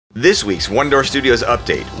This week's One Door Studios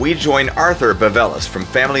update, we join Arthur Bavelas from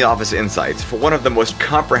Family Office Insights for one of the most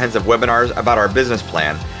comprehensive webinars about our business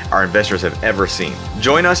plan our investors have ever seen.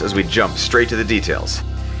 Join us as we jump straight to the details.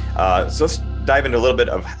 So let's dive into a little bit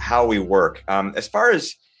of how we work. As far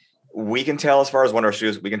as we can tell, as far as One Door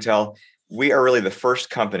Studios, we can tell, we are really the first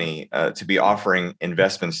company to be offering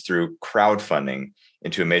investments through crowdfunding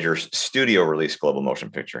into a major studio release global motion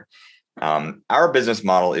picture. Our business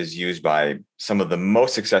model is used by some of the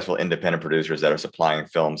most successful independent producers that are supplying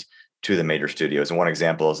films to the major studios. And one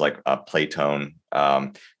example is like Playtone,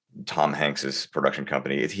 Tom Hanks's production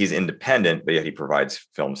company. He's independent, but yet he provides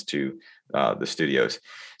films to the studios.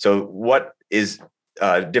 So what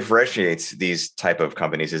differentiates these type of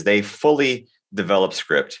companies is they fully develop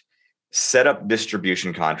script, set up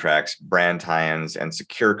distribution contracts, brand tie-ins, and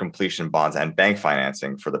secure completion bonds and bank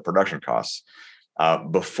financing for the production costs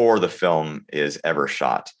before the film is ever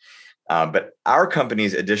shot. But our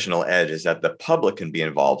company's additional edge is that the public can be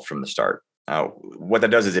involved from the start. What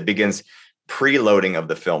that does is it begins preloading of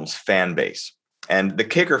the film's fan base. And the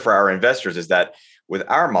kicker for our investors is that with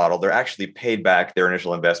our model, they're actually paid back their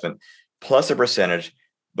initial investment plus a percentage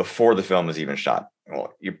before the film is even shot.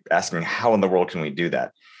 Well, you're asking, how in the world can we do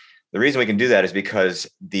that? The reason we can do that is because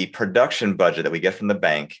the production budget that we get from the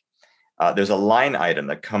bank, there's a line item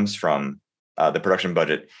that comes from the production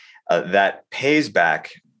budget that pays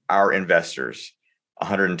back our investors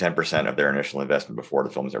 110% of their initial investment before the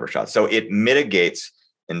film is ever shot. So it mitigates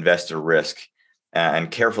investor risk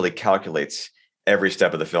and carefully calculates every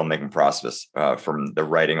step of the filmmaking process from the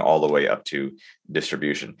writing all the way up to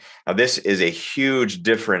distribution. Now, this is a huge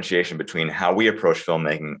differentiation between how we approach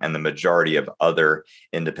filmmaking and the majority of other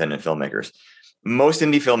independent filmmakers. Most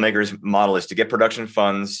indie filmmakers' model is to get production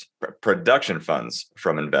funds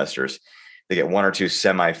from investors. They get one or two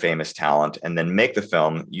semi-famous talent and then make the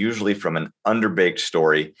film, usually from an underbaked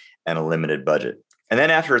story and a limited budget. And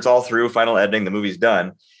then after it's all through, final editing, the movie's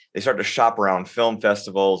done, they start to shop around film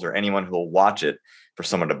festivals or anyone who will watch it for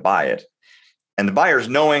someone to buy it. And the buyers,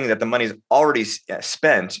 knowing that the money's already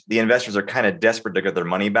spent, the investors are kind of desperate to get their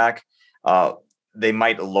money back. They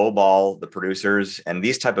might lowball the producers, and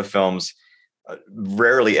these type of films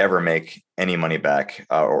rarely ever make any money back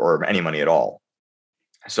or any money at all.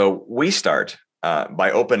 So we start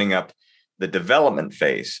by opening up the development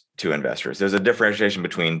phase to investors. There's a differentiation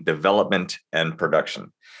between development and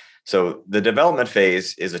production. So the development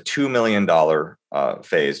phase is a $2 million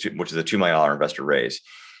phase, which is a $2 million investor raise.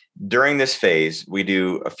 During this phase, we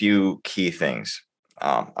do a few key things.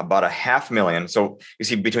 About $500,000. So you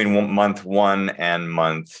see between month 1 and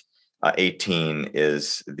month 18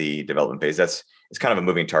 is the development phase. It's kind of a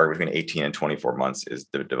moving target. Between 18 and 24 months is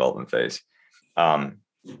the development phase.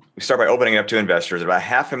 We start by opening it up to investors. About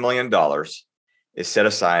 $500,000 is set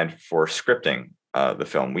aside for scripting the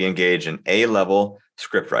film. We engage an A-level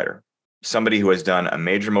scriptwriter, somebody who has done a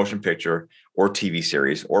major motion picture or TV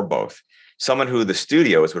series or both, someone who the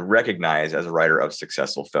studios would recognize as a writer of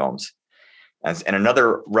successful films. And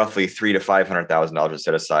another roughly $300,000 to $500,000 is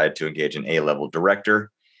set aside to engage an A-level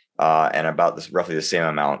director, and about roughly the same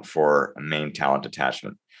amount for a main talent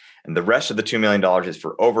attachment. And the rest of the $2 million is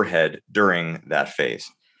for overhead during that phase.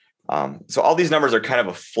 So all these numbers are kind of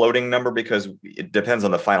a floating number because it depends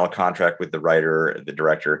on the final contract with the writer, the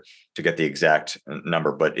director, to get the exact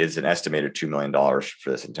number, but it's an estimated $2 million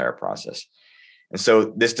for this entire process. And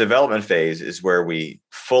so this development phase is where we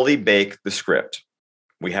fully bake the script.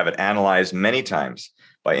 We have it analyzed many times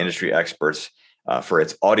by industry experts for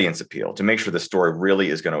its audience appeal to make sure the story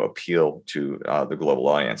really is going to appeal to the global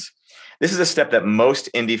audience. This is a step that most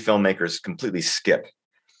indie filmmakers completely skip.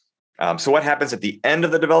 So what happens at the end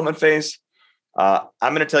of the development phase? I'm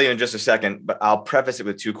going to tell you in just a second, but I'll preface it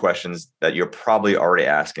with two questions that you're probably already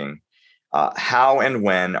asking. How and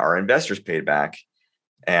when are investors paid back?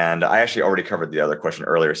 And I actually already covered the other question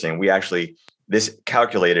earlier, saying this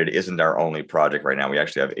calculated isn't our only project right now. We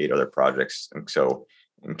actually have 8 other projects. And so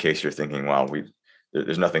in case you're thinking, well,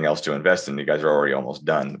 there's nothing else to invest in, you guys are already almost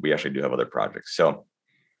done. We actually do have other projects. So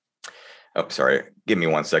oh, sorry. Give me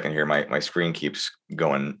 1 second here. My screen keeps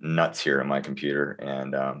going nuts here on my computer.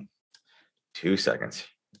 And 2 seconds.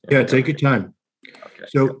 Yeah, take your time. Okay.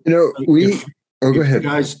 So, go ahead. If you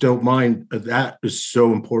guys don't mind, that is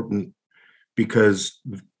so important because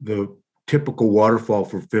the typical waterfall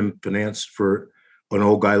for film finance for an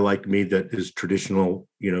old guy like me that is traditional,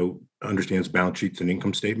 understands balance sheets and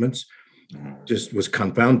income statements, just was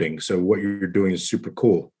confounding. So what you're doing is super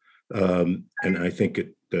cool. And I think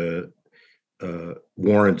it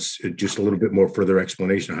warrants just a little bit more further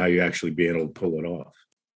explanation of how you actually be able to pull it off.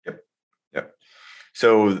 Yep.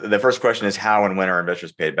 So the first question is how and when are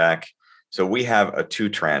investors paid back? So we have a two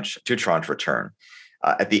tranche return.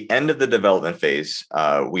 At the end of the development phase,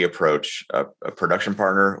 we approach a production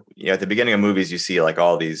partner. At the beginning of movies, you see like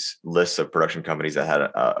all these lists of production companies that had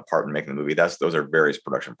a part in making the movie. Those are various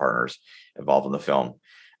production partners involved in the film.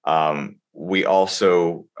 We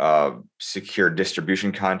also secure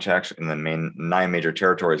distribution contracts in the 9 major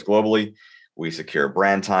territories globally. We secure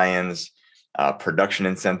brand tie-ins, production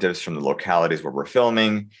incentives from the localities where we're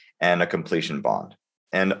filming, and a completion bond.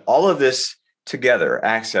 And all of this together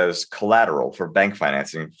acts as collateral for bank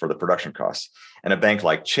financing for the production costs. And a bank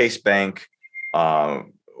like Chase Bank,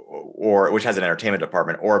 or which has an entertainment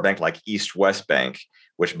department, or a bank like East West Bank,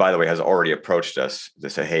 which, by the way, has already approached us to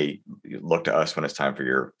say, hey, look to us when it's time for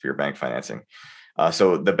your bank financing.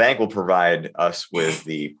 So the bank will provide us with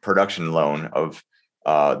the production loan of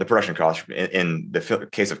the production cost. In the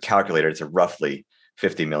case of Calculated, it's a roughly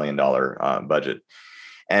 $50 million budget.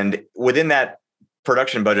 And within that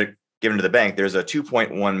production budget given to the bank, there's a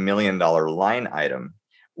 $2.1 million line item,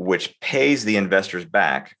 which pays the investors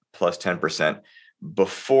back plus 10%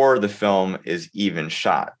 before the film is even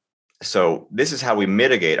shot. So this is how we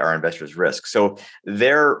mitigate our investors' risk. So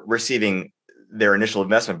they're receiving their initial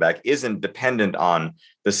investment back isn't dependent on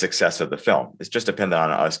the success of the film. It's just dependent on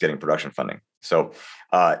us getting production funding. So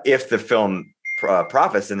if the film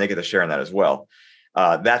profits, then they get a share in that as well.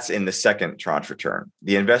 That's in the second tranche return.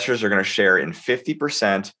 The investors are going to share in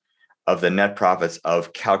 50% of the net profits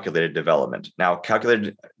of Calculated Development. Now,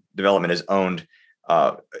 Calculated Development is owned,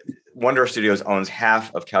 ONEDOOR Studios owns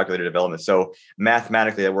half of Calculated Development. So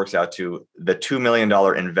mathematically, that works out to the $2 million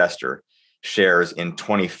investor shares in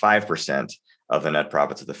 25% of the net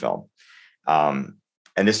profits of the film. And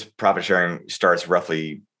this profit sharing starts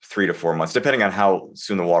roughly 3 to 4 months, depending on how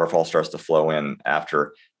soon the waterfall starts to flow in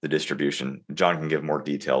after the distribution. John can give more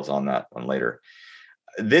details on that one later.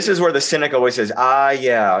 This is where the cynic always says,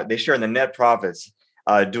 yeah, they share in the net profits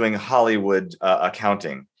doing Hollywood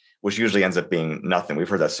accounting, which usually ends up being nothing. We've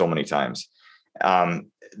heard that so many times.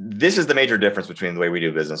 This is the major difference between the way we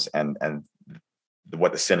do business and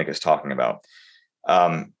what the cynic is talking about.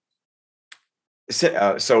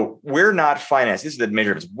 So we're not financed. This is the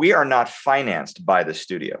major difference. We are not financed by the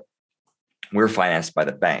studio. We're financed by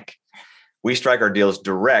the bank. We strike our deals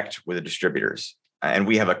direct with the distributors. And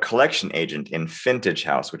we have a collection agent in Vintage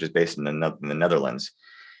House, which is based in the Netherlands.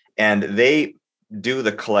 And they do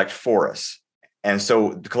the collect for us. And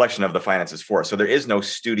so the collection of the finances for us. So there is no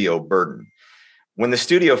studio burden. When the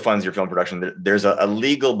studio funds your film production, there's a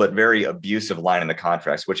legal but very abusive line in the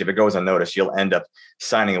contracts, which if it goes unnoticed, you'll end up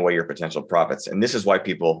signing away your potential profits. And this is why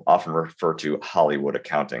people often refer to Hollywood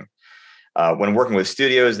accounting. When working with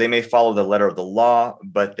studios, they may follow the letter of the law,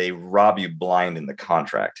 but they rob you blind in the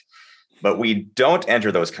contract. But we don't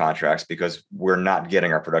enter those contracts because we're not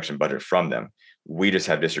getting our production budget from them. We just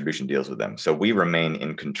have distribution deals with them. So we remain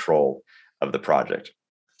in control of the project.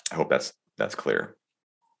 I hope that's clear.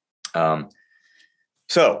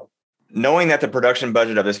 So knowing that the production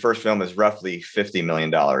budget of this first film is roughly $50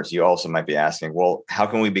 million, you also might be asking, well, how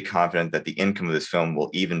can we be confident that the income of this film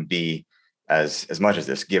will even be as much as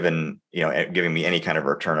this, giving me any kind of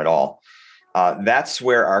return at all? That's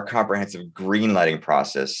where our comprehensive greenlighting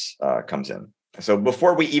process comes in. So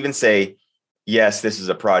before we even say, yes, this is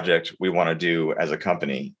a project we want to do as a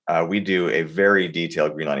company, we do a very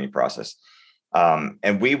detailed greenlighting process.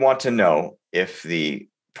 And we want to know if the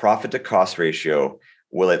profit to cost ratio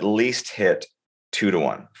will at least hit 2 to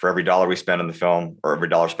 1. For every dollar we spend on the film or every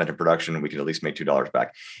dollar spent in production, we can at least make $2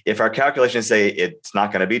 back. If our calculations say it's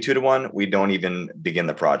not going to be 2 to 1, we don't even begin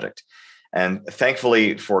the project. And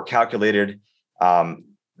thankfully for Calculated,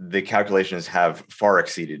 the calculations have far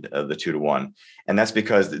exceeded the 2 to 1. And that's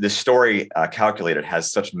because the story Calculated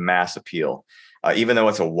has such mass appeal. Even though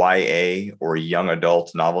it's a YA or young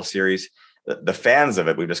adult novel series, the fans of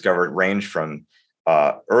it, we've discovered, range from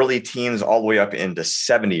early teens all the way up into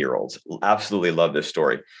 70-year-olds. Absolutely love this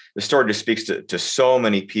story. The story just speaks to so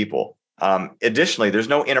many people. Additionally, there's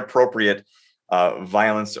no inappropriate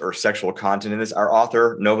violence or sexual content in this. Our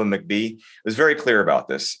author, Nova McBee, was very clear about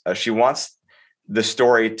this. She wants the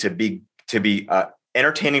story to be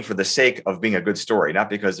entertaining for the sake of being a good story, not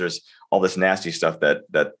because there's all this nasty stuff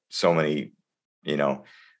that so many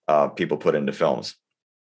people put into films.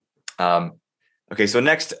 Okay, so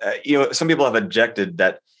next, some people have objected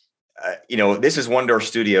that this is ONEDOOR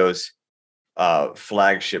Studios'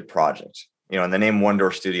 flagship project. And the name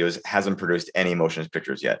ONEDOOR Studios hasn't produced any motion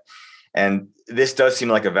pictures yet. And this does seem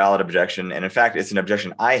like a valid objection. And in fact, it's an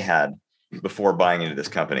objection I had before buying into this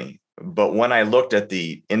company. But when I looked at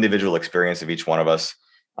the individual experience of each one of us,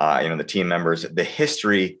 the team members, the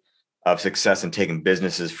history of success in taking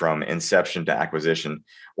businesses from inception to acquisition.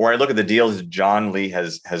 Or I look at the deals John Lee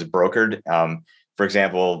has brokered. For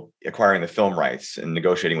example, acquiring the film rights and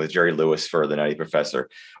negotiating with Jerry Lewis for The Nutty Professor,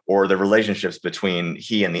 or the relationships between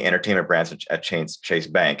he and the entertainment branch at Chase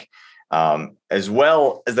Bank, as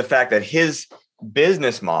well as the fact that his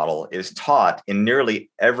business model is taught in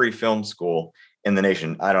nearly every film school in the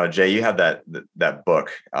nation. I don't know, Jay, you have that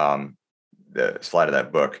book, the slide of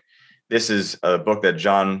that book. This is a book that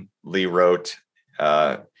John Lee wrote,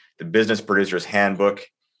 The Business Producer's Handbook.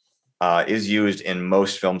 Is used in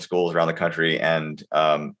most film schools around the country and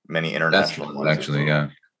many international ones. Actually, yeah.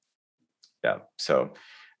 Yeah. So,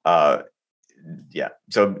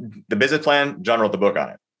 So the business plan, John wrote the book on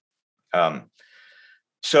it.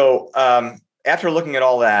 After looking at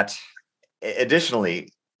all that,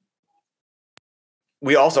 additionally,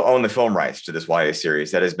 we also own the film rights to this YA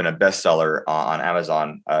series that has been a bestseller on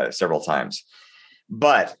Amazon several times.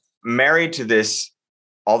 But married to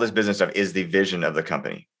all this business stuff is the vision of the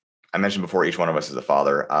company. I mentioned before, each one of us is a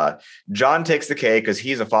father. John takes the cake because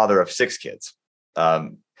he's a father of 6 kids.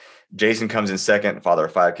 Jason comes in second, father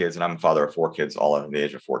of 5 kids, and I'm a father of 4 kids, all under the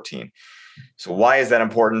age of 14. So why is that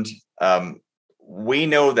important? We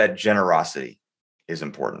know that generosity is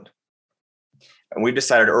important. And we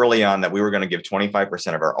decided early on that we were going to give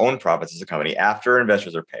 25% of our own profits as a company after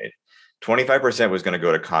investors are paid. 25% was going to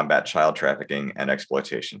go to combat child trafficking and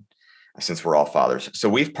exploitation, since we're all fathers. So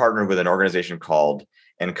we've partnered with an organization called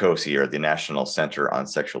NCOSE, or the National Center on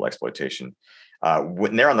Sexual Exploitation.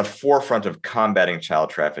 When they're on the forefront of combating child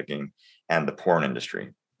trafficking and the porn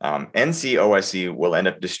industry. NCOSE will end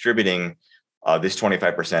up distributing this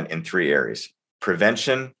 25% in 3 areas: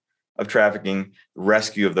 prevention of trafficking,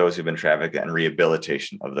 rescue of those who've been trafficked, and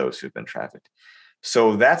rehabilitation of those who've been trafficked.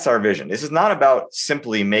 So that's our vision. This is not about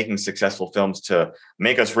simply making successful films to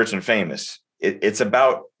make us rich and famous. It's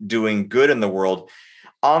about doing good in the world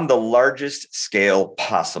on the largest scale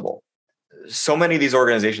possible. So many of these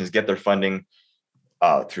organizations get their funding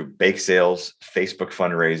through bake sales, Facebook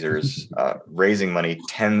fundraisers, raising money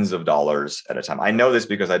tens of dollars at a time. I know this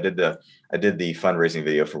because I did the fundraising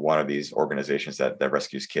video for one of these organizations that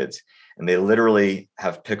rescues kids, and they literally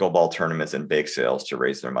have pickleball tournaments and bake sales to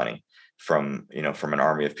raise their money from an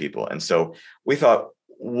army of people. And so we thought,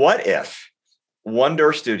 what if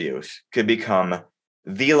ONEDOOR Studios could become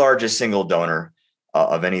the largest single donor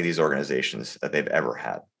of any of these organizations that they've ever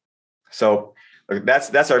had? So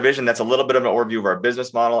that's our vision. That's a little bit of an overview of our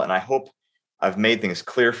business model, and I hope I've made things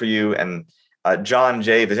clear for you. And John,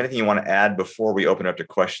 Jay, if there's anything you want to add before we open up to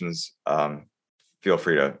questions, feel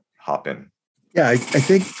free to hop in. Yeah, I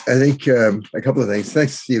think a couple of things.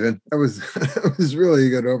 Thanks, Stephen. That was really a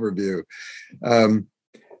good overview.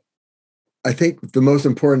 I think the most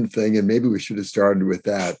important thing, and maybe we should have started with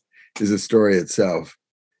that, is the story itself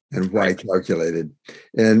and why calculated.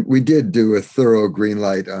 And we did do a thorough green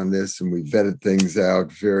light on this, and we vetted things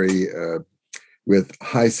out very with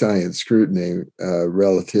high science scrutiny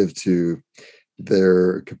relative to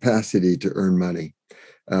their capacity to earn money.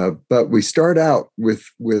 But we start out with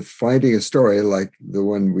finding a story like the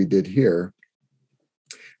one we did here,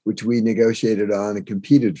 which we negotiated on and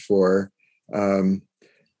competed for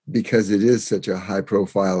because it is such a high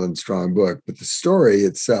profile and strong book. But the story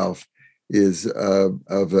itself is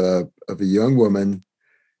of a young woman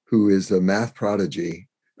who is a math prodigy.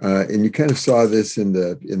 And you kind of saw this in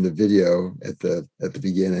the video at the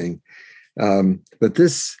beginning. But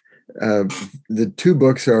this the 2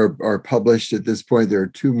 books are published at this point. There are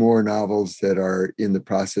 2 more novels that are in the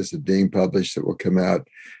process of being published that will come out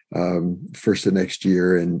first of next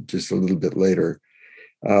year and just a little bit later.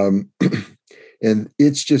 And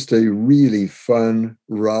it's just a really fun,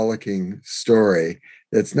 rollicking story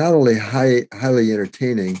that's not only highly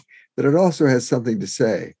entertaining, but it also has something to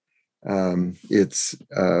say. It's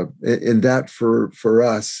and that for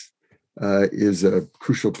us is a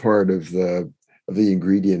crucial part of the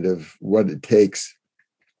ingredient of what it takes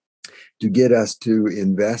to get us to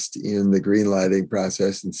invest in the greenlighting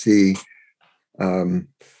process and see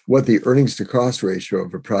what the earnings to cost ratio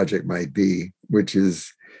of a project might be, which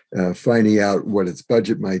is finding out what its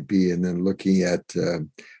budget might be and then looking at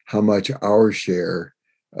how much our share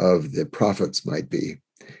of the profits might be.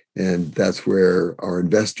 And that's where our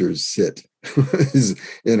investors sit is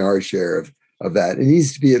in our share of that. It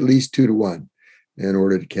needs to be at least 2 to 1 in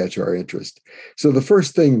order to catch our interest. So the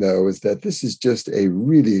first thing, though, is that this is just a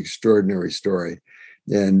really extraordinary story.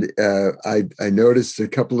 And I noticed a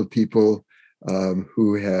couple of people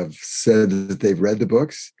who have said that they've read the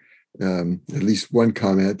books. At least one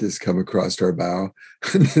comment has come across our bow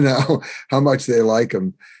now, how much they like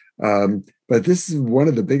them. But this is one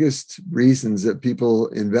of the biggest reasons that people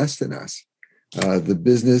invest in us. The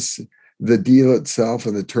business, the deal itself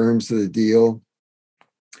and the terms of the deal,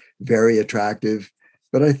 very attractive.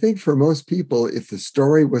 But I think for most people, if the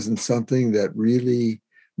story wasn't something that really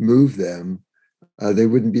moved them, they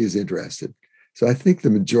wouldn't be as interested. So I think the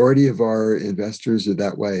majority of our investors are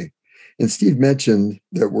that way. And Steve mentioned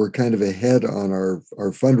that we're kind of ahead on our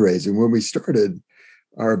fundraising. When we started,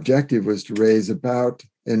 our objective was to raise about,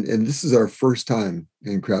 and this is our first time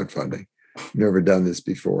in crowdfunding. Never done this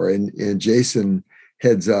before. And Jason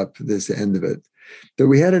heads up this end of it. That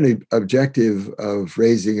we had an objective of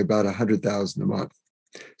raising about $100,000 a month.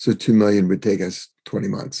 So 2 million would take us 20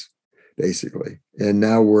 months, basically. And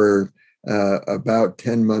now we're about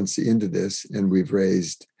 10 months into this, and we've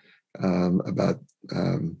raised about,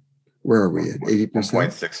 where are we at? 80%?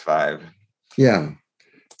 1.65. Yeah.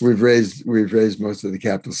 We've raised most of the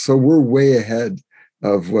capital. So we're way ahead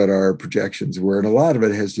of what our projections were. And a lot of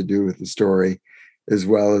it has to do with the story, as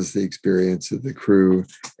well as the experience of the crew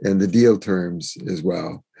and the deal terms as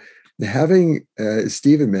well. Having, as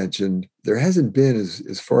Stephen mentioned, there hasn't been,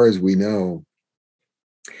 as far as we know,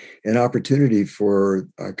 an opportunity for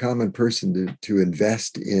a common person to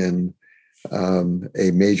invest in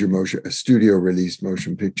a studio released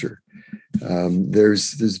motion picture.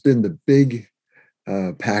 There's been the big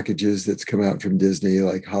packages that's come out from Disney,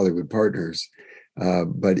 like Hollywood Partners,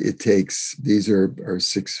 but these are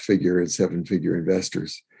 6-figure and 7-figure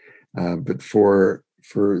investors. But for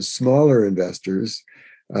smaller investors,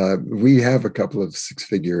 we have a couple of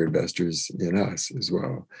 6-figure investors in us as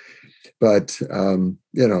well. But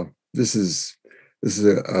this is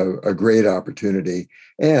a great opportunity.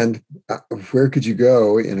 And where could you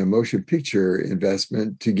go in a motion picture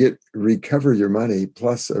investment to recover your money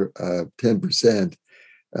plus 10%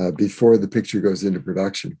 before the picture goes into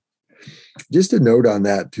production? Just a note on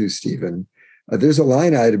that too, Stephen. There's a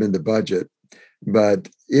line item in the budget, but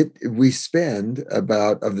we spend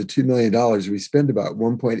about, of the $2 million, we spend about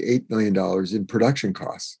 $1.8 million in production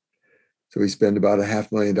costs. So we spend about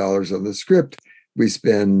 $500,000 on the script. We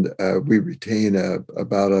retain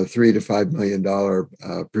about a $3 to $5 million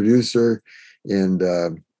producer, and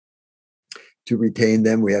to retain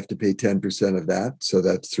them, we have to pay 10% of that. So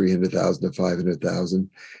that's $300,000 to $500,000.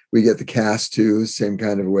 We get the cast too, same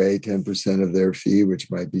kind of way, 10% of their fee,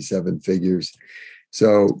 which might be 7 figures.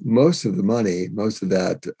 So most of that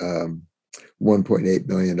 $1.8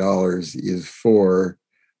 million is for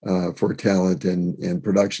talent and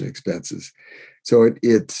production expenses. So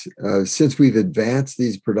since we've advanced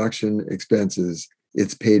these production expenses,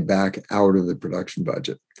 it's paid back out of the production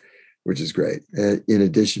budget, which is great, in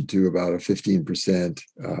addition to about a 15%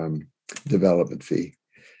 development fee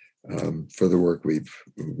for the work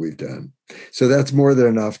we've done. So that's more than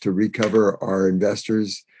enough to recover our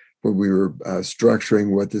investors. When we were structuring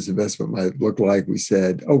what this investment might look like, we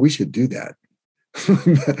said, we should do that.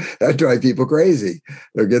 That drives people crazy.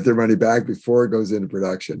 They'll get their money back before it goes into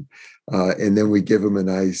production. And then we give them a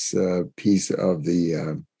nice piece of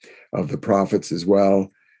the profits as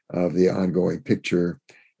well, of the ongoing picture.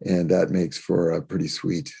 And that makes for a pretty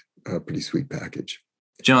sweet package.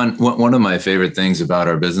 John, one of my favorite things about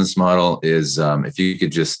our business model is if you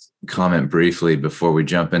could just comment briefly before we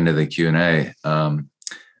jump into the Q&A.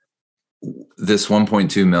 This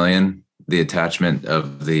 1.2 million, the attachment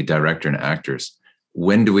of the director and actors,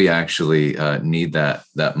 when do we actually need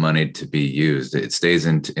that money to be used? It stays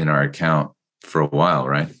in our account for a while,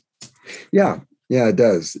 right? Yeah, it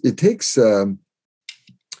does. It takes, I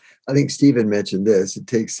think Stephen mentioned this, it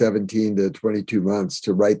takes 17 to 22 months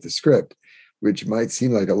to write the script, which might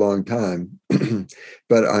seem like a long time.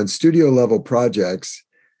 But on studio level projects,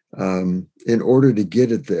 in order to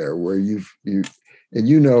get it there where and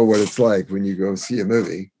you know what it's like when you go see a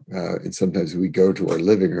movie, and sometimes we go to our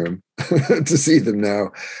living room to see them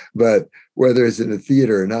now, but whether it's in a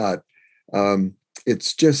theater or not,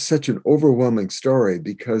 it's just such an overwhelming story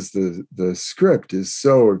because the script is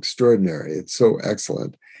so extraordinary. It's so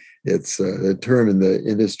excellent. It's the term in the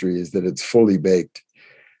industry is that it's fully baked.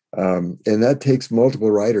 And that takes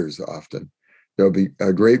multiple writers often. There'll be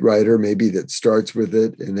a great writer maybe that starts with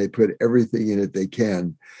it and they put everything in it they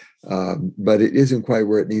can. But it isn't quite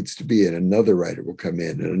where it needs to be. And another writer will come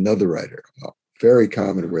in and another writer. Very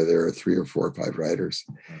common where there are 3 or 4 or 5 writers.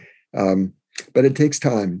 But it takes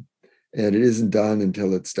time and it isn't done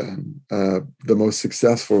until it's done. The most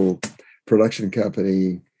successful production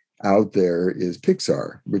company out there is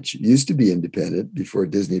Pixar, which used to be independent before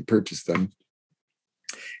Disney purchased them.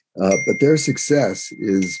 But their success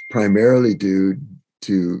is primarily due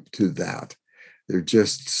to that. They're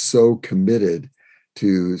just so committed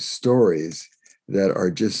to stories that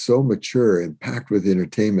are just so mature and packed with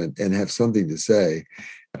entertainment and have something to say,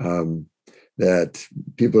 that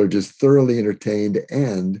people are just thoroughly entertained,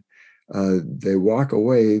 and they walk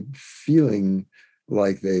away feeling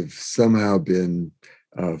like they've somehow been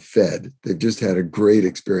fed. They've just had a great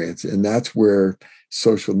experience. And that's where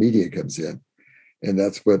social media comes in. And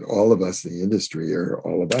that's what all of us in the industry are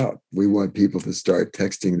all about. We want people to start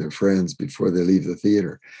texting their friends before they leave the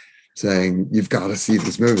theater, saying, you've got to see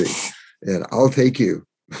this movie, and I'll take you.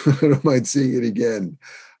 I don't mind seeing it again.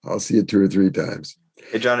 I'll see it 2 or 3 times.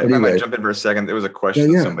 Hey, John, if I might jump in for a second, there was a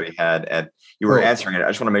question that somebody had, and you were answering it. I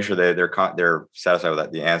just want to make sure that they're satisfied with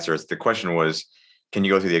that. The answer is, the question was, can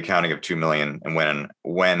you go through the accounting of $2 million and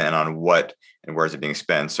when and on what and where is it being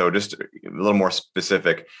spent? So just a little more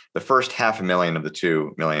specific, the first $500,000 of the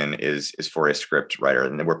 $2 million is for a script writer,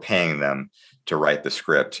 and then we're paying them to write the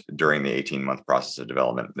script during the 18-month process of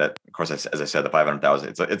development. That, of course, as I said, the 500,000,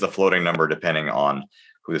 it's a floating number depending on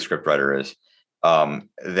who the script writer is.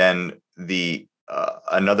 Then the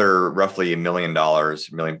another roughly $1 million,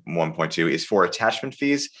 1.2 is for attachment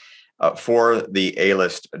fees for the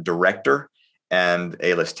A-list director and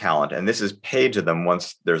A-list talent. And this is paid to them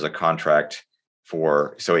once there's a contract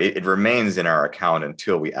so it remains in our account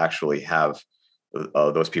until we actually have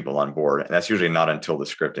those people on board. And that's usually not until the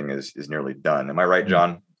scripting is nearly done. Am I right,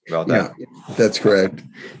 John, about that? Yeah, that's correct.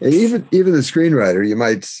 And even the screenwriter, you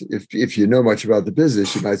might, if you know much about the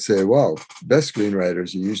business, you might say, well, best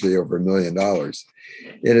screenwriters are usually over $1 million.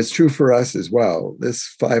 And it's true for us as well.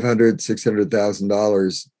 This $500,000,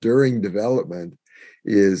 $600,000 during development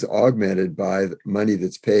is augmented by money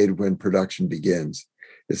that's paid when production begins.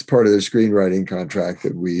 It's part of the screenwriting contract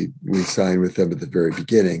that we sign with them at the very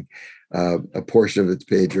beginning. A portion of it's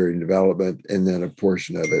paid during development, and then a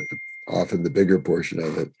portion of it, often the bigger portion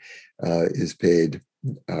of it, is paid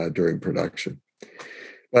during production.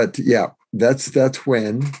 But yeah, that's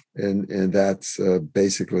when, and that's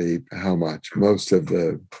basically how much. Most of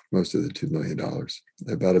the $2 million,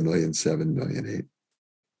 about $1.7 million, $1.8 million.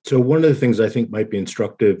 So one of the things I think might be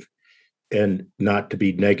instructive, and not to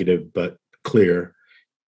be negative but clear,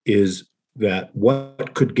 is that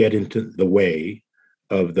what could get into the way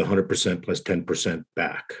of the 100% plus 10%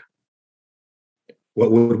 back?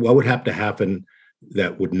 What would have to happen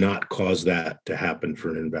that would not cause that to happen for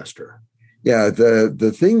an investor? Yeah,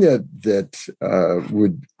 the thing that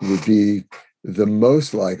would be the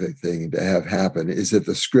most likely thing to have happen is that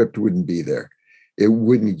the script wouldn't be there. It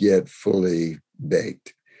wouldn't get fully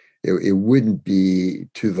baked. It wouldn't be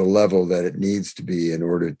to the level that it needs to be in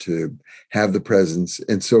order to have the presence,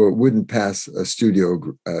 and so it wouldn't pass a studio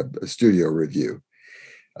review.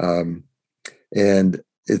 And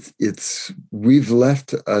we've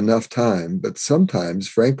left enough time, but sometimes,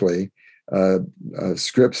 frankly,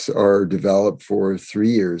 scripts are developed for 3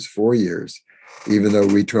 years, 4 years, even though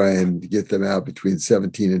we try and get them out between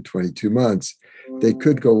 17 and 22 months. They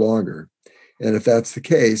could go longer, and if that's the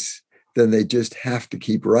case, then they just have to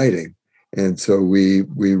keep writing. And so we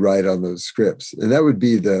write on those scripts. And that would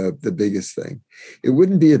be the biggest thing. It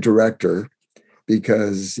wouldn't be a director,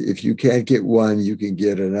 because if you can't get one, you can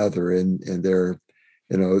get another. And they're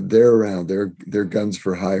around, they're guns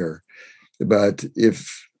for hire. But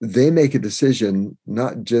if they make a decision,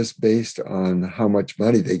 not just based on how much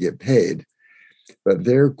money they get paid, but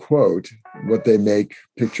their quote, what they make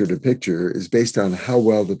picture to picture, is based on how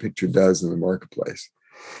well the picture does in the marketplace.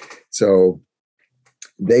 So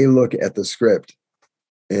they look at the script,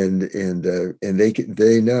 and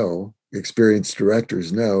they know, experienced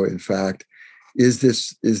directors know, in fact, is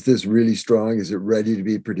this really strong? Is it ready to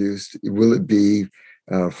be produced? Will it be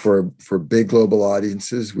for big global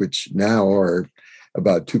audiences, which now are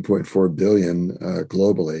about 2.4 billion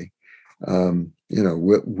globally?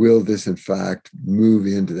 Will this in fact move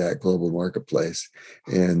into that global marketplace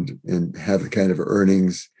and have the kind of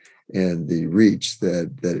earnings and the reach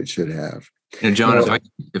that it should have? And John,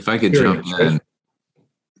 if I could jump in,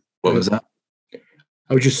 what was that?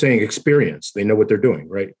 I was just saying experience. They know what they're doing,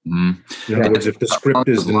 right? Mm-hmm. In other words, if the script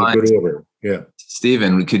is in good order. Yeah.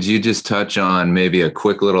 Stephen, could you just touch on maybe a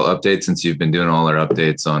quick little update, since you've been doing all our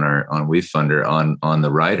updates on WeFunder on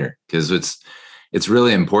the writer? Because it's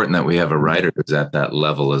really important that we have a writer who's at that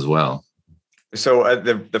level as well. So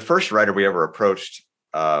the first writer we ever approached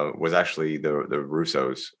was actually the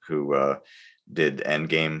Russos, who did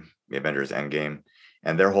Endgame, the Avengers Endgame,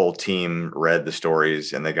 and their whole team read the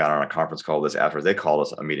stories, and they got on a conference call this afterwards. They called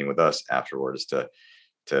us a meeting with us afterwards to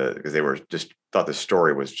because they were just thought the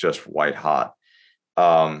story was just white hot.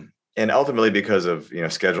 And ultimately, because of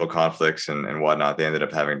schedule conflicts and whatnot, they ended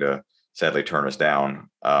up having to sadly turn us down.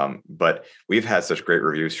 But we've had such great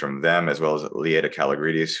reviews from them, as well as Lieta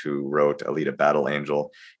Kalogridis, who wrote Alita Battle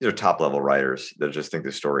Angel. These are top level writers that just think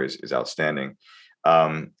the story is outstanding.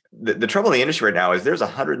 The trouble in the industry right now is there's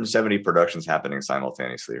 170 productions happening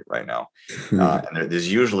simultaneously right now. And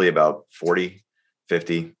there's usually about 40,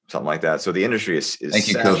 50, something like that. So the industry is Thank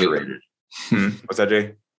you, saturated. What's that,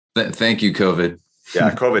 Jay? Thank you, COVID.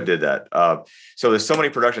 Yeah, COVID did that. So there's so many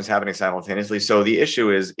productions happening simultaneously. So the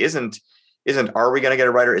issue isn't are we going to get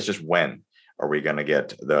a writer? It's just when are we going to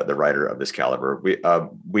get the writer of this caliber?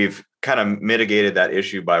 We've kind of mitigated that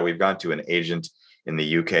issue by we've gone to an agent in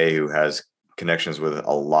the UK who has connections with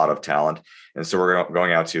a lot of talent, and so we're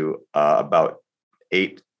going out to about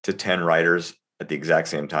 8 to 10 writers at the exact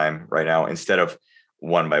same time right now, instead of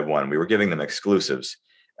one by one. We were giving them exclusives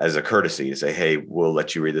as a courtesy to say, hey, we'll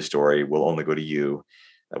let you read the story. We'll only go to you.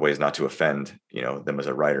 That way, as not to offend, them as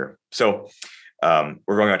a writer. So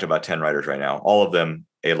we're going out to about 10 writers right now, all of them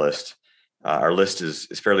A-list. Our list is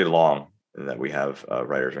fairly long that we have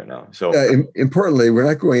writers right now. So importantly, we're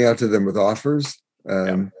not going out to them with offers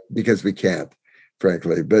because we can't,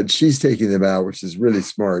 frankly. But she's taking them out, which is a really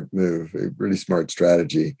smart move, a really smart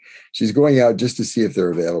strategy. She's going out just to see if they're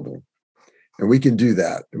available. And we can do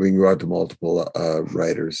that. We can go out to multiple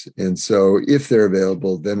writers. And so if they're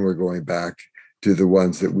available, then we're going back to the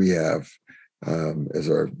ones that we have as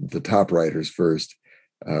the top writers first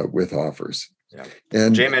with offers. Yeah.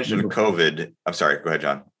 And Jay mentioned COVID. I'm sorry. Go ahead,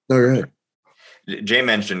 John. No, go ahead. Jay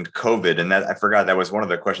mentioned COVID, and that I forgot that was one of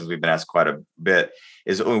the questions we've been asked quite a bit.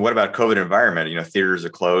 Is what about COVID environment? Theaters are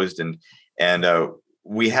closed, and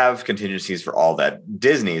we have contingencies for all that.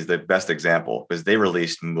 Disney is the best example because they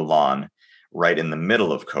released Mulan right in the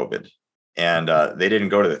middle of COVID, and they didn't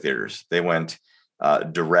go to the theaters. They went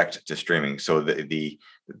direct to streaming. So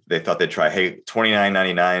they thought they'd try, hey,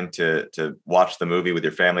 $29.99 to watch the movie with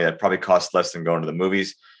your family. That probably costs less than going to the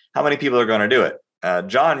movies. How many people are going to do it?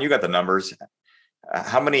 John, you got the numbers.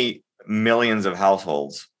 How many millions of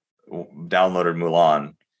households downloaded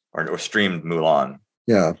Mulan or streamed Mulan?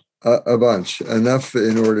 Yeah, a bunch. Enough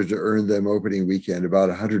in order to earn them opening weekend about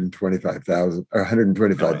 125,000 or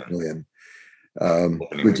 125 million.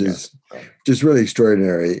 Which is just really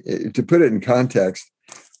extraordinary. To put it in context,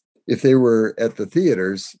 if they were at the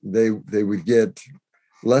theaters, they would get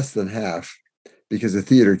less than half because the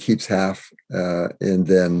theater keeps half, and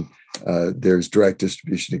then there's direct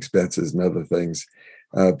distribution expenses and other things.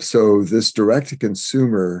 So this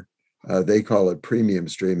direct-to-consumer, they call it premium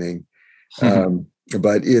streaming,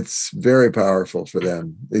 but it's very powerful for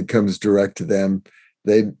them. It comes direct to them.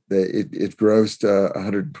 It grossed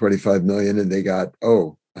 125 million, and they got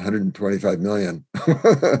 125 million.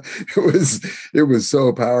 It was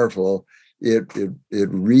so powerful. It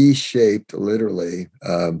reshaped literally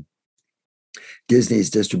Disney's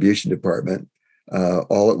distribution department.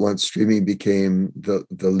 All at once, streaming became the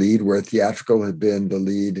lead, where theatrical had been the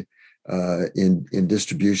lead in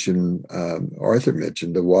distribution. Arthur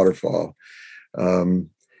mentioned the waterfall.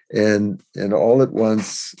 And all at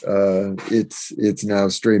once, it's now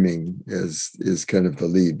streaming is kind of the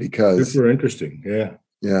lead because super interesting.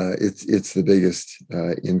 Yeah, it's the biggest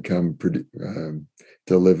income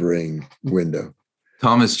delivering window.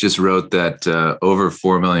 Thomas just wrote that over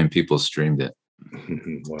 4 million people streamed it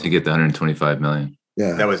Wow. to get the 125 million.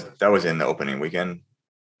 Yeah, that was in the opening weekend.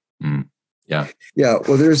 Yeah.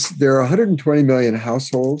 Well, there are 120 million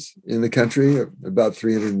households in the country, about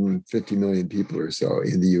 350 million people or so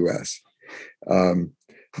in the U.S. I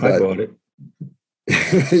bought it.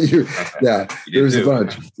 There's a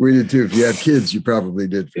bunch. We did too. If you have kids, you probably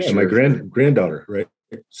did. For sure. My granddaughter, right?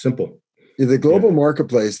 Simple. The global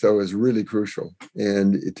marketplace, though, is really crucial.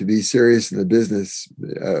 And to be serious in the business,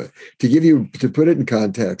 to put it in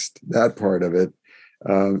context, that part of it,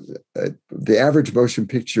 the average motion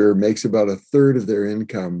picture makes about a third of their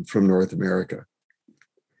income from North America.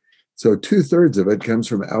 So 2/3 of it comes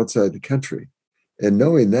from outside the country. And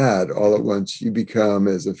knowing that, all at once, you become,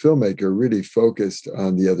 as a filmmaker, really focused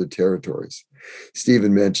on the other territories.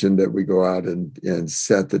 Stephen mentioned that we go out and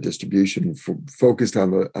set the distribution focused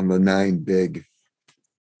on the nine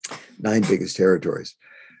biggest territories,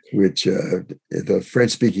 which the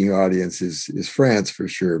French-speaking audience is France for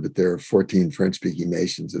sure, but there are 14 French-speaking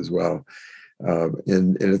nations as well.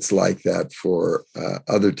 And it's like that for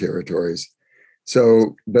other territories.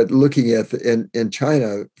 So, but looking at and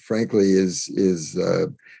China, frankly, is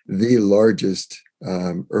the largest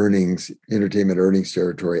entertainment earnings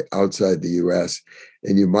territory outside the U.S.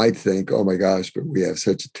 And you might think, oh my gosh, but we have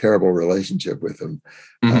such a terrible relationship with them.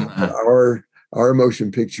 Our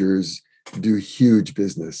motion pictures do huge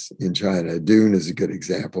business in China. Dune is a good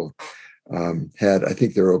example. had, I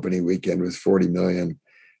think their opening weekend was 40 million,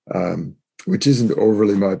 which isn't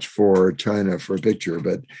overly much for China for a picture,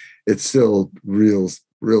 but it's still real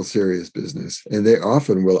serious business. And they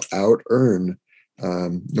often will out earn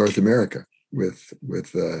North America with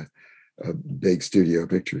big studio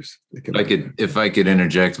pictures. If I could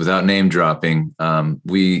interject without name dropping,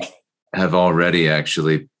 we have already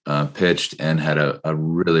actually pitched and had a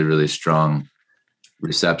really, really strong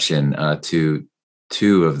reception to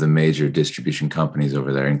two of the major distribution companies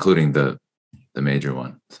over there, including the major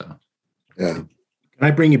one. So, yeah. Can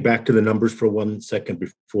I bring you back to the numbers for 1 second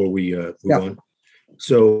before we move on?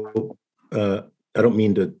 So I don't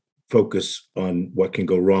mean to focus on what can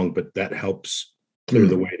go wrong, but that helps clear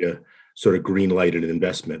the way to sort of green light an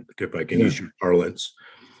investment, if I can use your parlance.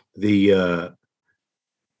 The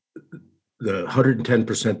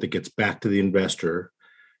 110% that gets back to the investor,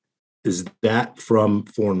 is that from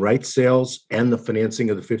foreign rights sales and the financing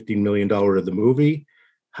of the $15 million of the movie?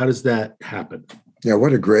 How does that happen? Yeah,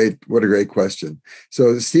 what a great question.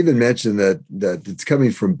 So Stephen mentioned that it's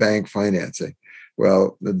coming from bank financing.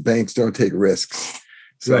 Well, the banks don't take risks.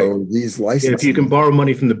 So these licenses, if you can borrow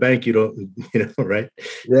money from the bank, you don't, right?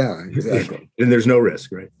 Yeah, exactly. And there's no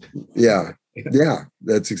risk, right? Yeah,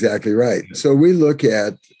 that's exactly right. So we look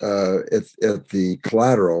at the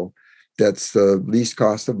collateral that's the least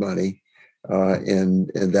cost of money,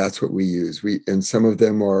 and that's what we use. And some of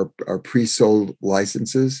them are pre-sold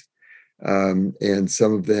licenses, and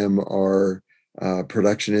some of them are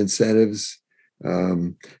production incentives.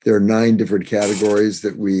 There are 9 different categories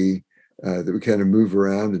that we kind of move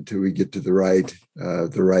around until we get to the right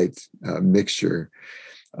mixture,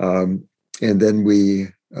 and then we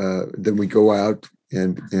go out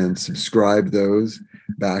and subscribe those,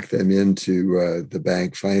 back them into the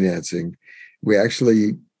bank financing. We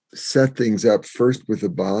actually set things up first with a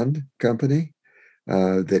bond company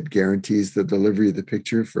that guarantees the delivery of the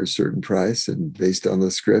picture for a certain price and based on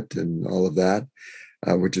the script and all of that,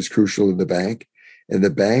 which is crucial to the bank. And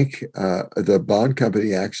the bond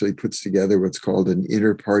company actually puts together what's called an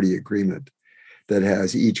inter-party agreement that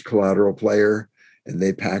has each collateral player, and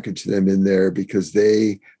they package them in there because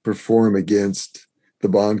they perform against the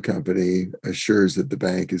bond company, assures that the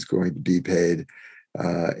bank is going to be paid,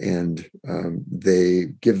 and they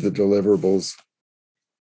give the deliverables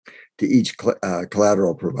to each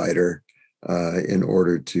collateral provider in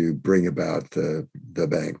order to bring about the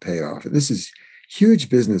bank payoff. And this is huge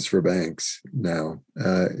business for banks now.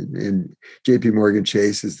 And JP Morgan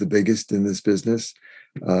Chase is the biggest in this business,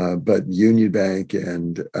 but Union Bank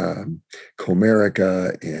and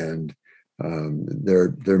Comerica and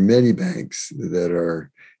there are many banks that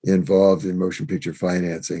are involved in motion picture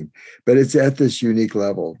financing, but it's at this unique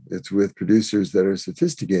level. It's with producers that are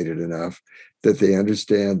sophisticated enough that they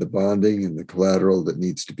understand the bonding and the collateral that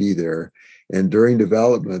needs to be there. And during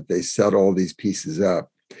development, they set all these pieces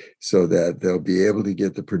up so that they'll be able to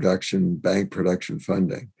get the bank production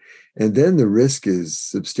funding. And then the risk is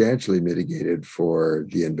substantially mitigated for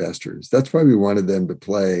the investors. That's why we wanted them to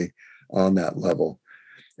play on that level.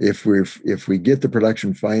 If we get the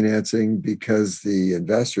production financing because the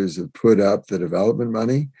investors have put up the development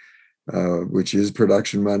money, which is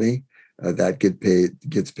production money, that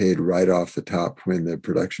gets paid right off the top when the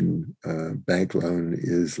production bank loan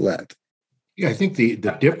is let. Yeah, I think the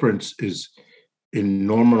difference is in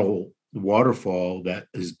normal waterfall that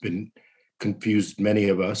has been confused many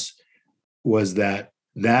of us was that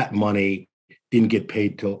money didn't get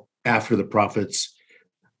paid till after the profits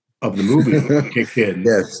of the movie kicked in.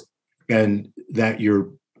 Yes. And that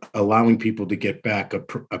you're allowing people to get back a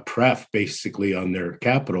pref basically on their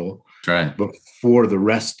capital before the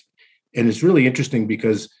rest. And it's really interesting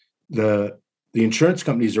because the insurance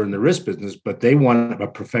companies are in the risk business, but they want a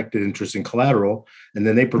perfected interest in collateral. And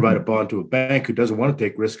then they provide a bond to a bank who doesn't want to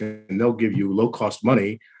take risk, and they'll give you low cost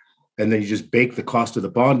money. And then you just bake the cost of the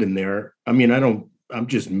bond in there. I mean, I'm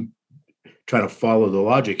just trying to follow the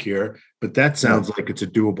logic here, but that sounds like it's a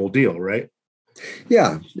doable deal, right?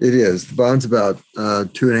 Yeah, it is. The bond's about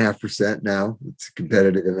 2.5% now. It's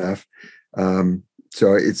competitive enough.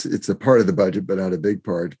 So it's a part of the budget, but not a big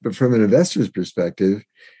part. But from an investor's perspective,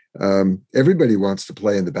 everybody wants to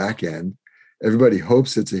play in the back end. Everybody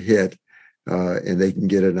hopes it's a hit, and they can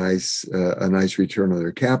get a nice return on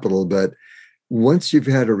their capital. But once you've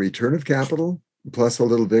had a return of capital plus a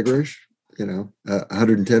little vigorish,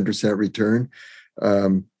 110% return,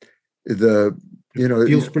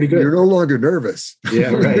 feels pretty good. You're no longer nervous.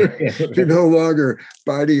 Yeah, right. You're no longer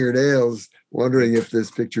biting your nails, wondering if this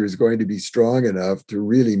picture is going to be strong enough to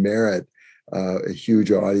really merit a huge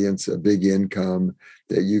audience, a big income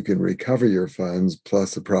that you can recover your funds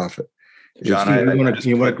plus a profit. John,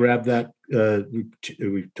 you want to grab that?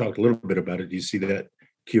 We've talked a little bit about it. Do you see that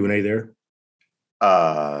Q&A there?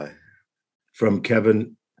 From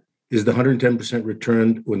Kevin, is the 110%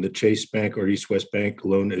 returned when the Chase Bank or East West Bank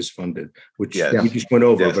loan is funded? Which we just went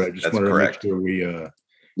over, but I just wanted to make sure we...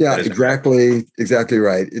 Yeah, exactly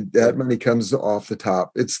right. That money comes off the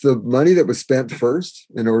top. It's the money that was spent first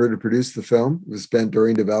in order to produce the film. It was spent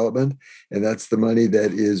during development, and that's the money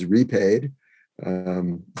that is repaid.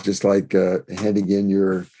 Just like handing in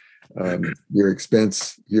your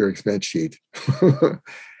expense sheet.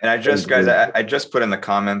 And I just put in the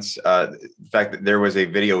comments the fact that there was a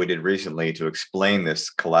video we did recently to explain this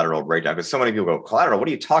collateral breakdown, because so many people go, collateral, what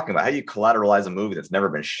are you talking about? How do you collateralize a movie that's never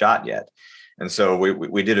been shot yet? And so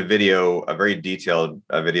we did a very detailed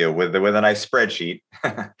video with a nice spreadsheet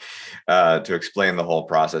to explain the whole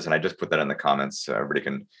process. And I just put that in the comments so everybody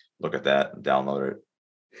can look at that and download it.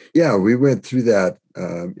 Yeah, we went through that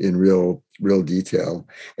in real detail,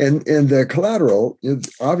 and the collateral.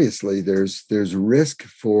 Obviously, there's risk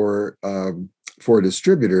for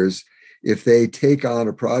distributors if they take on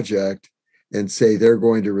a project and say they're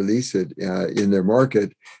going to release it in their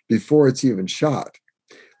market before it's even shot.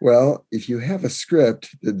 Well, if you have a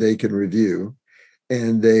script that they can review,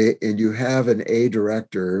 and you have a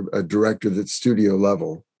director that's studio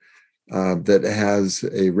level. That has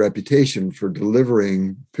a reputation for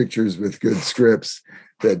delivering pictures with good scripts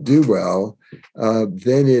that do well,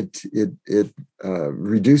 then it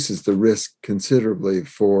reduces the risk considerably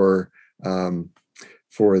for the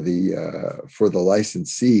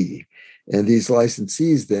licensee. And these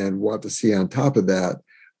licensees then want to see on top of that,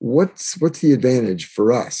 what's the advantage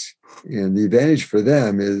for us? And the advantage for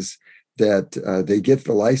them is that they get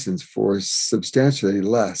the license for substantially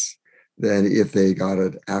less than if they got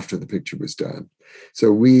it after the picture was done.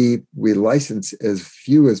 So we license as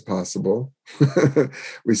few as possible.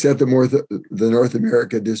 We set the North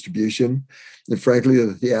America distribution. And frankly,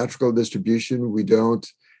 the theatrical distribution, we don't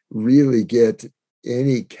really get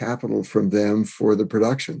any capital from them for the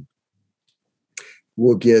production.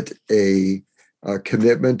 We'll get a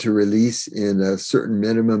commitment to release in a certain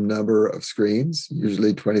minimum number of screens,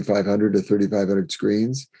 usually 2,500 to 3,500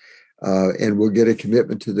 screens. And we'll get a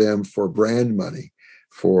commitment to them for brand money,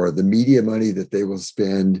 for the media money that they will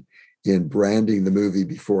spend in branding the movie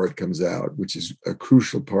before it comes out, which is a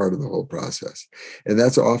crucial part of the whole process. And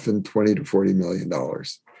that's often $20 to $40 million.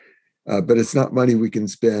 But it's not money we can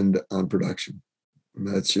spend on production.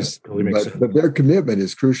 That's just, but their commitment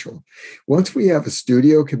is crucial. Once we have a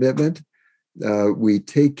studio commitment, we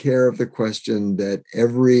take care of the question that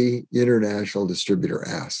every international distributor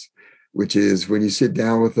asks, which is when you sit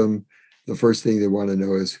down with them, the first thing they want to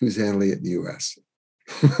know is who's handling it in the US.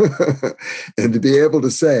 And to be able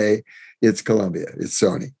to say it's Columbia, it's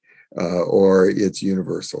Sony, or it's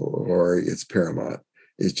Universal, or it's Paramount,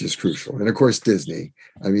 is just crucial. And of course, Disney.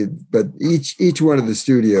 I mean, but each one of the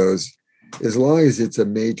studios, as long as it's a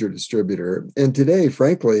major distributor, and today,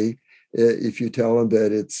 frankly, if you tell them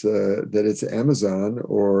that it's Amazon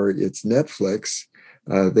or it's Netflix,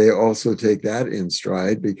 they also take that in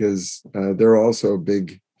stride because they're also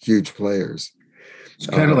big, huge players. It's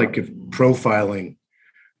kind of like if profiling,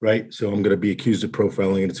 right? So I'm going to be accused of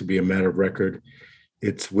profiling and it's going to be a matter of record.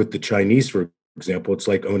 It's with the Chinese, for example, it's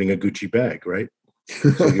like owning a Gucci bag, right?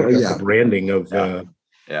 So you have the branding of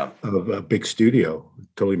a big studio. It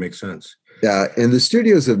totally makes sense. Yeah, and the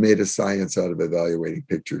studios have made a science out of evaluating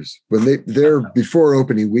pictures. When they're before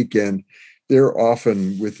opening weekend, they're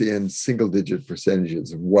often within single-digit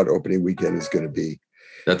percentages of what opening weekend is going to be.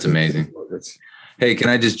 That's amazing. Hey, can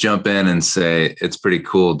I just jump in and say it's pretty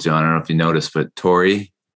cool, John? I don't know if you noticed, but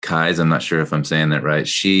Tori Kais, I'm not sure if I'm saying that right.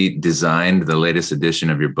 She designed the latest edition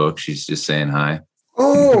of your book. She's just saying hi.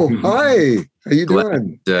 Oh, hi. How you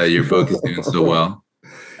doing? Your book is doing so well.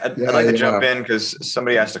 I'd like to jump in because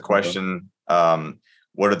somebody asked a question.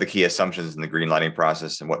 What are the key assumptions in the green lighting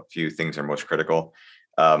process and what few things are most critical?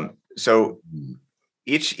 So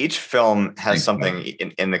each film has something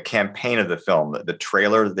in the campaign of the film, the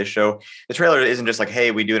trailer that they show. The trailer isn't just like, hey,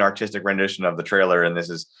 we do an artistic rendition of the trailer and this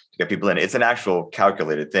is to get people in. It's an actual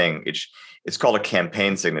calculated thing. It's called a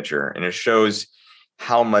campaign signature, and it shows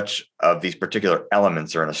how much of these particular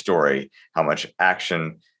elements are in a story, how much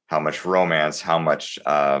action, how much romance, how much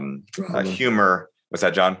humor. What's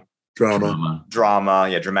that, John? Drama,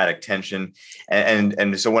 yeah, dramatic tension,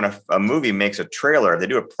 and so when a movie makes a trailer, if they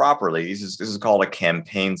do it properly, this is called a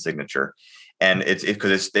campaign signature, and it's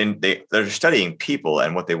because they're studying people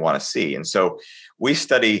and what they want to see, and so we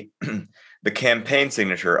study the campaign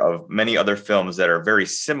signature of many other films that are very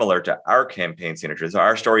similar to our campaign signatures. So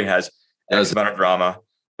our story has X amount of drama.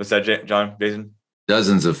 What's that, John? Jason?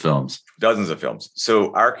 Dozens of films. Dozens of films.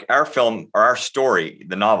 So our film, or our story,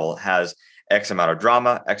 the novel, has X amount of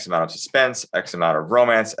drama, X amount of suspense, X amount of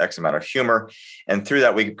romance, X amount of humor. And through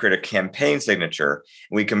that, we can create a campaign signature.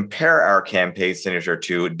 We compare our campaign signature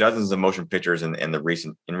to dozens of motion pictures in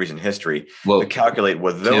recent history to calculate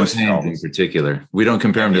what those films in particular. We don't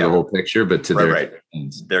compare them to the whole picture, but to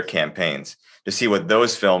their campaigns, to see what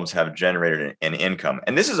those films have generated in income.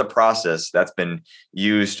 And this is a process that's been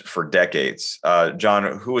used for decades.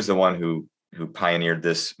 John, who was the one who pioneered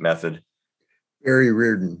this method? Barry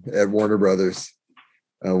Reardon at Warner Brothers,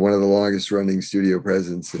 one of the longest running studio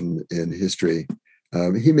presidents in history.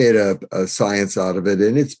 He made a science out of it,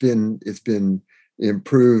 and it's been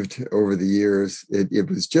improved over the years. It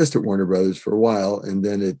was just at Warner Brothers for a while, and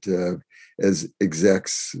then it, as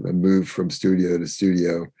execs moved from studio to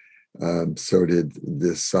studio, so did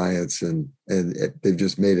this science, and they've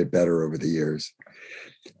just made it better over the years.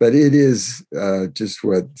 But it is just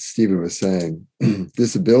what Stephen was saying,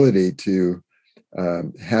 this ability to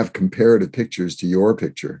have comparative pictures to your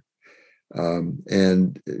picture.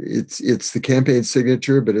 And it's the campaign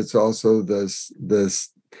signature, but it's also the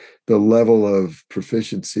level of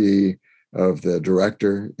proficiency of the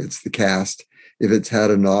director. It's the cast. If it's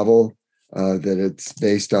had a novel that it's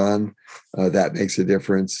based on, that makes a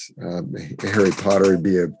difference. Harry Potter would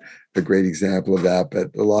be a great example of that,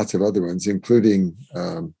 but lots of other ones, including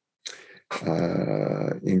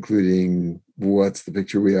what's the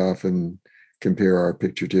picture we often compare our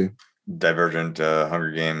picture to? Divergent,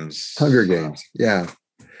 Hunger Games. Hunger Games, yeah.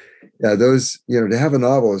 Those, to have a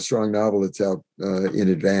novel, a strong novel that's out in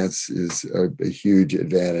advance is a huge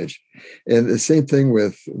advantage. And the same thing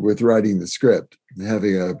with writing the script.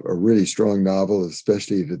 Having a really strong novel,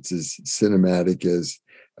 especially if it's as cinematic as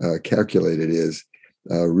Calculated is,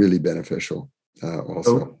 really beneficial also.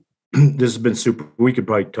 So, this has been super. We could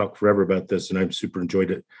probably talk forever about this, and I've super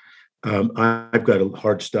enjoyed it. I've got a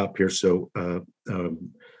hard stop here, so I'm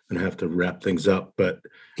going to have to wrap things up. But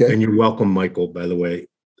and you're welcome, Michael, by the way.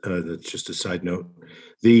 That's just a side note.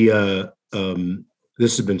 This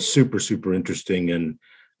has been super, super interesting. And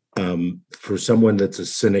for someone that's a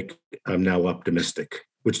cynic, I'm now optimistic,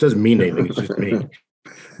 which doesn't mean anything. It's just me.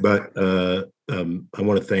 But I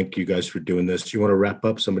want to thank you guys for doing this. You want to wrap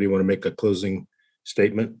up? Somebody want to make a closing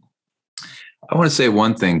statement? I want to say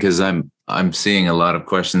one thing, because I'm seeing a lot of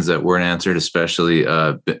questions that weren't answered, especially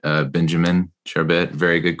Benjamin Charbet.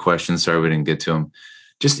 Very good questions. Sorry we didn't get to them.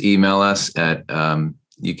 Just email us at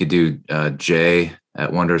you could do J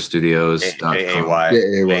at ONEDOOR Studios. J-A-Y.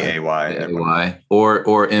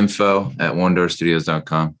 Or info at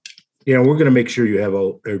ONEDOORstudios.com. Yeah, we're going to make sure you have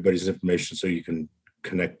everybody's information so you can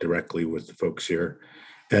connect directly with the folks here.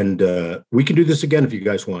 And we can do this again if you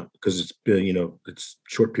guys want, because it's been, it's a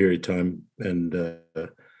short period of time, and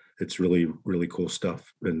it's really, really cool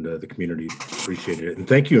stuff. And the community appreciated it. And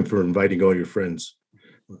thank you for inviting all your friends.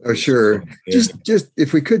 Oh, sure. Yeah. Just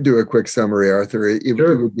if we could do a quick summary, Arthur, it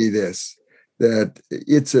would be this: that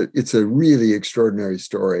it's a really extraordinary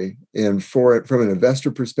story, and from an investor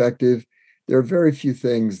perspective, there are very few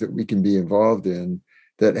things that we can be involved in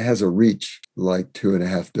that has a reach like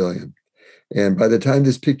 $2.5 billion. And by the time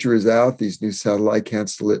this picture is out, these new satellite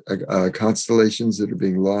constellations that are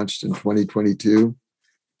being launched in 2022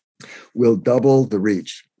 will double the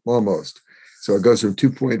reach, almost. So it goes from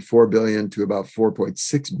 2.4 billion to about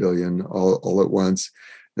 4.6 billion all at once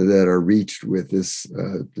that are reached with this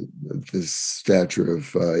stature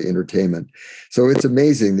of entertainment. So it's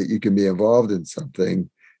amazing that you can be involved in something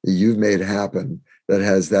that you've made happen that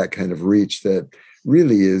has that kind of reach, that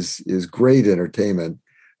really is great entertainment,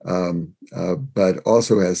 but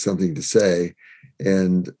also has something to say.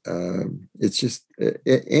 And it's just,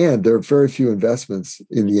 and there are very few investments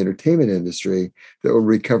in the entertainment industry that will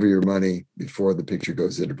recover your money before the picture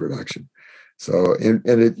goes into production. So,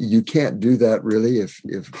 you can't do that really if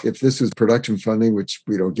this was production funding, which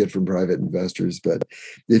we don't get from private investors, but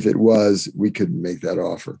if it was, we couldn't make that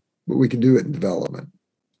offer, but we can do it in development.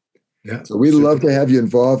 Yeah. So we'd love to have you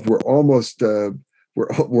involved. We're almost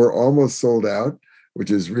sold out, which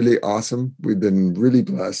is really awesome. We've been really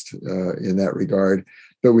blessed in that regard,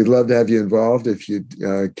 but we'd love to have you involved. If you'd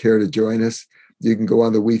care to join us, you can go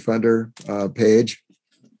on the WeFunder page,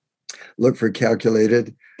 look for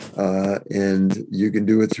Calculated, and you can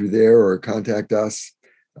do it through there or contact us,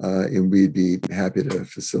 and we'd be happy to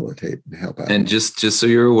facilitate and help out. And just so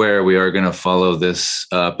you're aware, we are going to follow this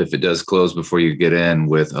up if it does close before you get in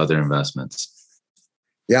with other investments.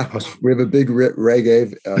 Yeah, we have a big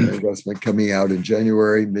reggae investment coming out in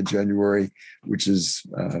mid-January, which is,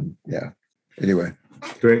 Anyway.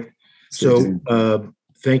 Great. So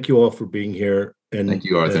thank you all for being here. And thank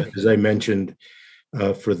you, Arthur. As I mentioned,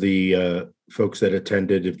 for the folks that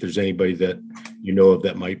attended. If there's anybody that you know of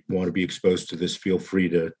that might want to be exposed to this, feel free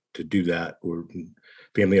to do that. Or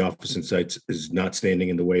Family Office Insights is not standing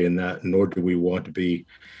in the way in that, nor do we want to be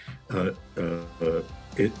in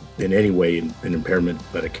any way an impairment,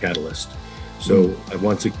 but a catalyst. So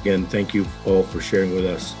once again, thank you all for sharing with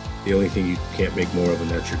us. The only thing you can't make more of,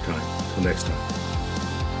 and that's your time. Until next time.